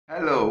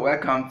Hello,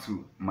 welcome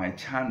to my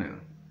channel.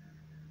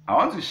 I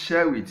want to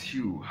share with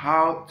you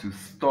how to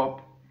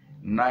stop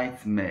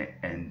nightmare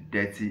and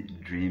dirty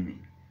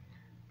dreaming.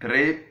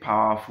 3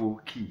 powerful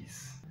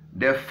keys.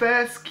 The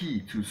first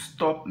key to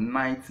stop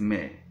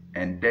nightmare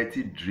and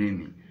dirty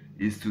dreaming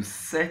is to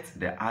set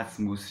the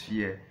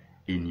atmosphere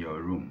in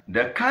your room.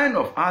 The kind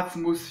of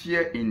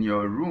atmosphere in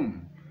your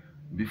room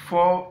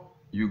before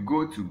you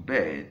go to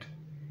bed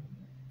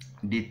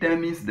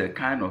determines the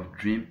kind of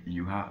dream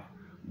you have.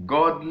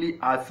 Godly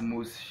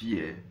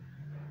atmosphere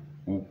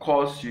will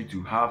cause you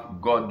to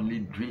have godly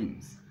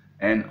dreams,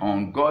 and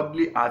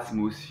ungodly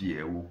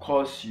atmosphere will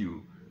cause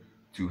you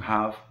to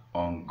have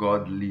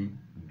ungodly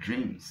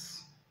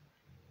dreams.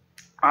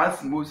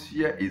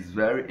 Atmosphere is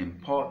very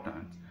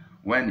important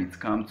when it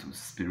comes to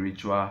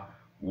spiritual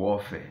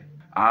warfare.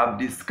 I've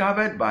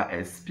discovered by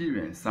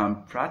experience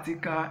some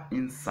practical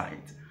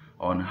insight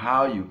on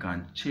how you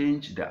can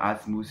change the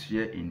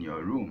atmosphere in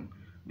your room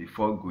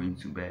before going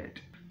to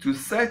bed. To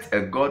set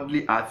a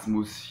godly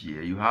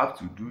atmosphere, you have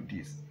to do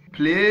this.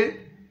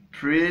 Play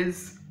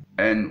praise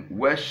and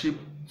worship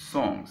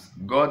songs,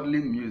 godly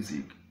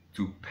music,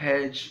 to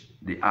purge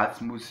the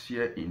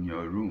atmosphere in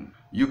your room.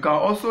 You can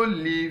also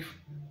leave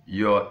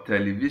your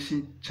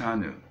television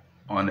channel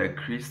on a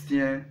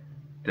Christian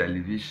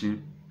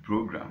television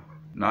program.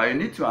 Now you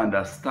need to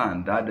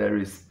understand that there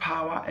is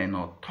power and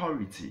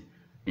authority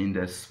in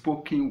the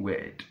spoken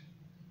word,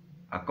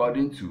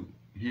 according to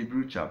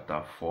Hebrews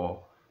chapter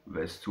 4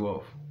 verse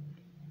 12.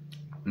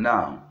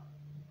 Now,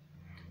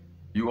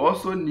 you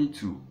also need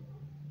to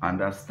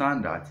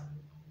understand that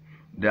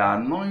the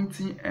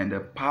anointing and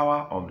the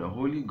power of the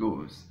Holy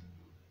Ghost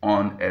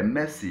on a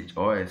message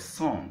or a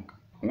song,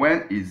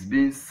 when it's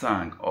being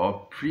sung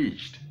or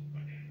preached,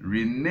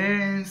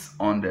 remains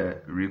on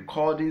the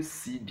recording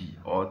CD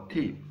or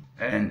tape.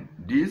 And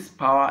this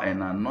power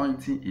and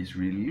anointing is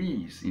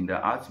released in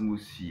the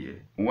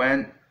atmosphere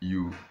when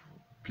you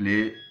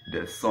play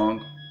the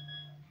song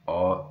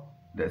or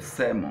the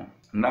sermon.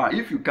 Now,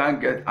 if you can't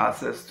get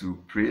access to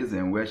praise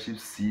and worship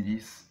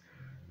CDs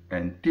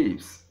and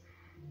tapes,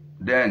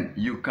 then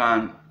you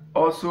can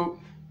also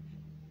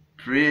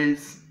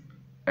praise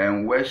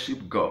and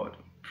worship God.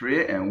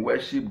 Pray and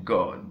worship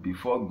God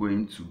before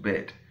going to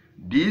bed.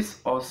 This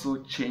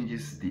also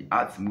changes the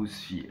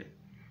atmosphere,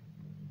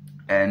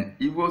 and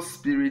evil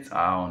spirits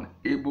are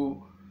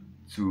unable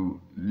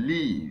to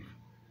live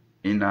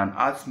in an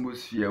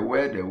atmosphere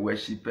where the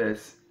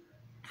worshippers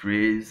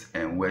praise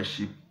and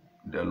worship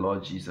the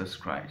Lord Jesus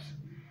Christ.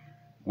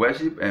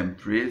 Worship and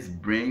praise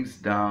brings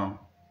down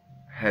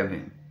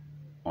heaven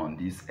on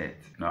this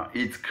earth. Now,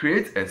 it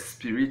creates a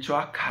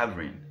spiritual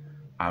covering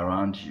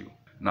around you.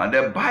 Now,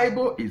 the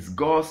Bible is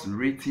God's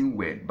written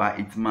word, but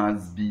it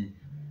must be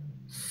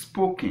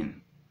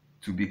spoken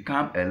to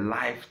become a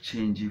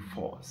life-changing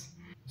force.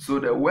 So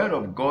the word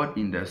of God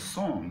in the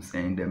songs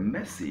and in the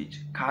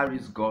message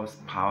carries God's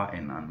power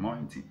and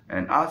anointing.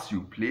 And as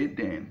you play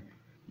them,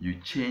 you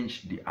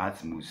change the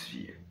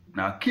atmosphere.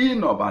 Now, key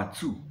number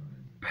 2,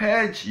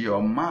 purge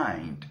your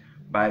mind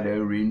by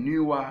the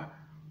renewal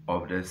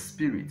of the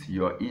spirit,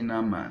 your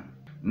inner man.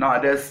 Now,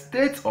 the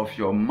state of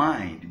your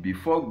mind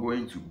before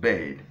going to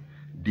bed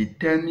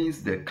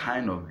determines the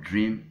kind of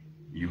dream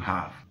you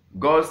have.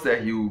 God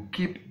said he will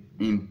keep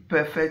in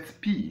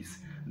perfect peace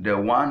the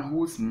one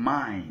whose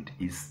mind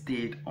is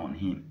stayed on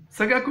him.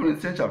 2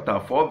 Corinthians chapter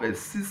 4 verse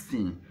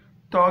 16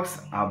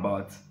 talks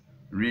about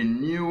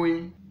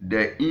renewing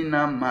the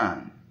inner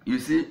man. You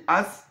see,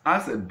 as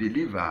a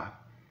believer,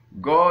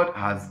 God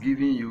has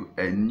given you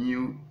a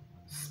new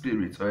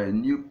spirit or a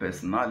new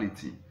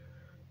personality,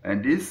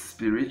 and this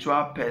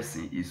spiritual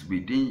person is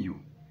within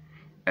you,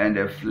 and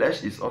the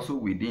flesh is also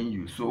within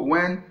you. So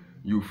when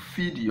you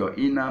feed your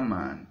inner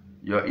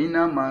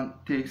man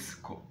takes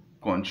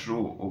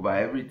control over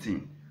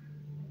everything,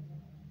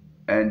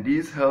 and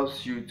this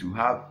helps you to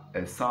have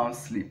a sound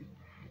sleep.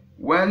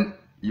 When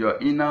your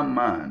inner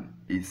man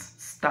is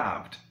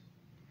starved,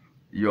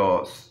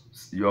 your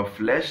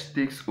flesh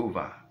takes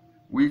over,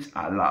 which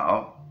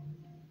allow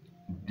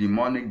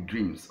demonic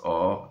dreams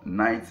or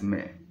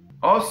nightmare.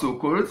 Also,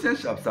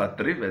 Colossians chapter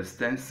 3 verse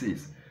 10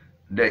 says,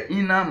 the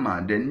inner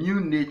man, the new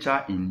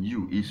nature in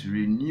you, is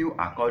renewed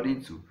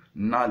according to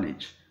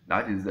knowledge.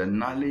 That is the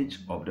knowledge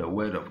of the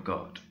word of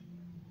God.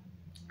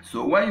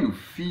 So when you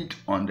feed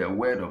on the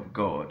word of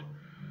God,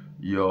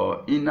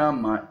 your inner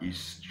man is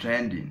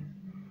strengthened,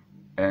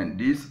 and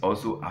this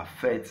also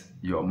affects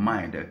your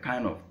mind, the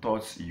kind of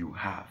thoughts you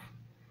have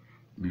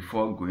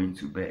before going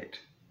to bed.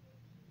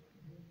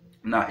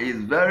 Now, it's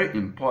very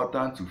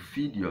important to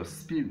feed your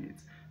spirit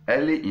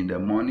early in the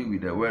morning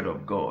with the word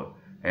of God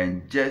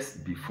and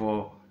just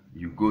before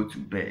you go to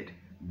bed.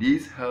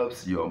 This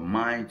helps your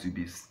mind to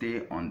be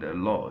stayed on the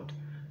Lord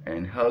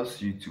and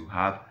helps you to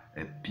have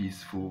a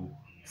peaceful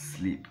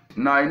sleep.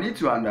 Now, you need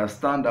to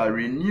understand that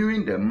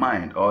renewing the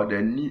mind or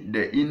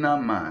the inner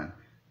man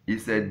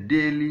is a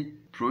daily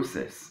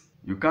process.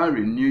 You can't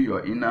renew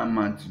your inner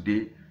man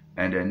today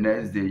and the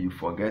next day you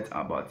forget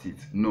about it.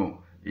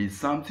 No, it's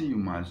something you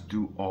must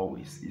do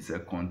always. It's a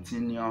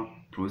continual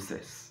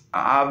process.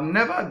 I've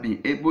never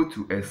been able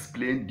to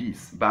explain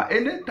this, but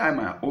anytime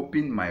I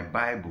opened my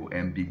Bible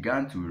and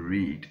began to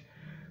read,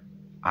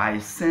 I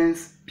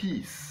sense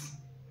peace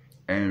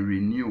and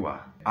renewal.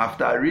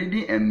 After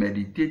reading and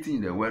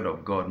meditating the Word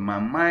of God, my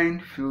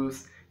mind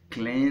feels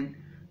clean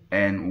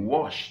and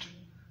washed,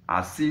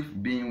 as if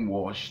being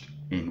washed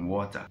in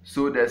water.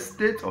 So the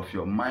state of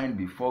your mind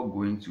before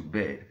going to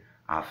bed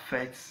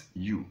affects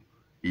you.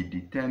 It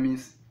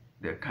determines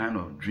the kind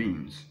of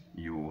dreams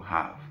you will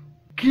have.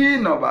 Key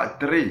number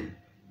 3,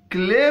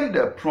 claim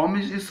the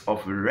promises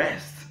of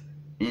rest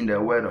in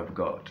the Word of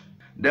God.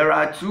 There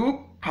are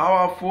 2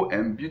 powerful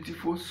and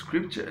beautiful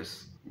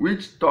scriptures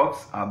which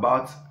talks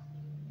about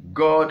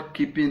God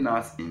keeping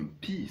us in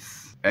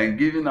peace and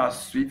giving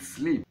us sweet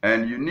sleep,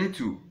 and you need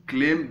to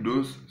claim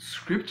those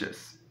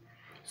scriptures.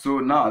 So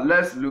now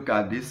let's look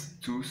at these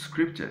 2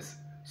 scriptures.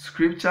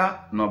 Scripture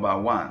number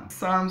 1,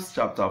 Psalms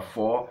chapter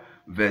 4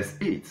 verse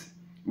 8,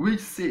 which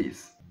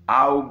says,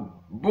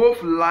 I'll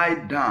both lie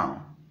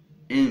down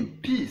in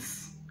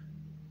peace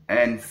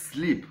and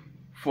sleep,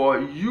 for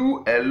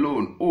you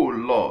alone, O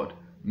Lord,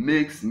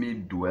 makes me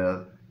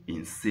dwell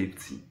in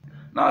safety.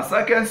 Now,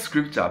 second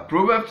scripture,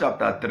 Proverbs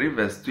chapter 3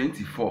 verse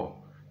 24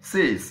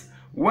 says,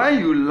 when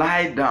you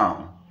lie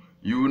down,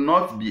 you will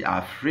not be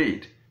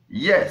afraid.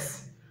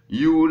 Yes,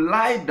 you will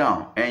lie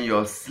down and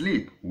your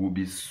sleep will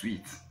be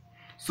sweet.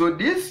 So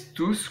these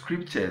 2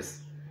 scriptures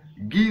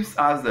gives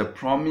us the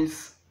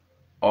promise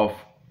of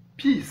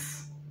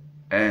peace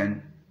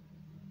and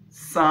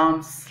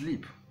sound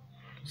sleep.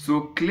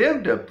 So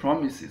claim the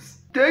promises.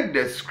 Take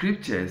the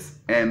scriptures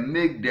and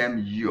make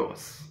them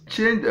yours.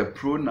 Change the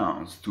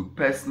pronouns to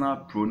personal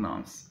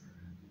pronouns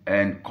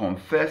and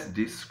confess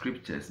these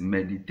scriptures.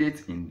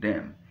 Meditate in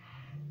them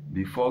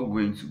before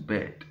going to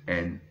bed,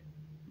 and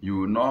you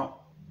will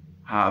not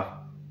have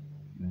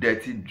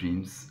dirty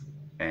dreams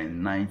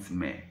and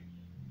nightmare.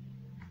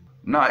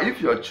 Now,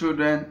 if your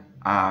children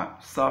are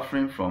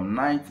suffering from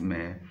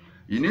nightmare,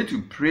 you need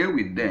to pray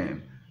with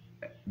them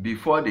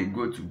before they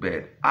go to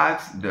bed.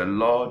 Ask the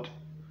Lord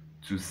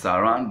to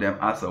surround them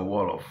as a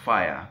wall of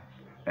fire,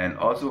 and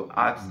also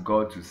ask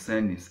God to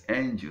send his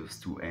angels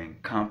to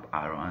encamp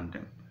around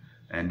them,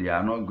 and they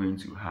are not going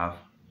to have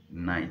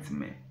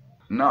nightmare.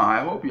 Now, I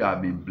hope you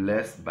have been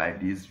blessed by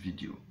this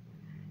video.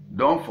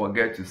 Don't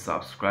forget to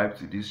subscribe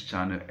to this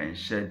channel and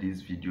share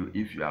this video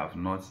if you have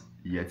not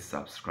yet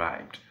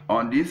subscribed.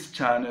 On this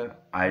channel,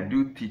 I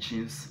do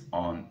teachings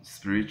on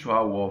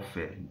spiritual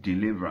warfare,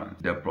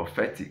 deliverance, the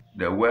prophetic,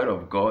 the Word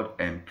of God,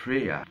 and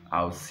prayer.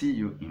 I'll see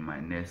you in my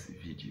next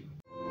video.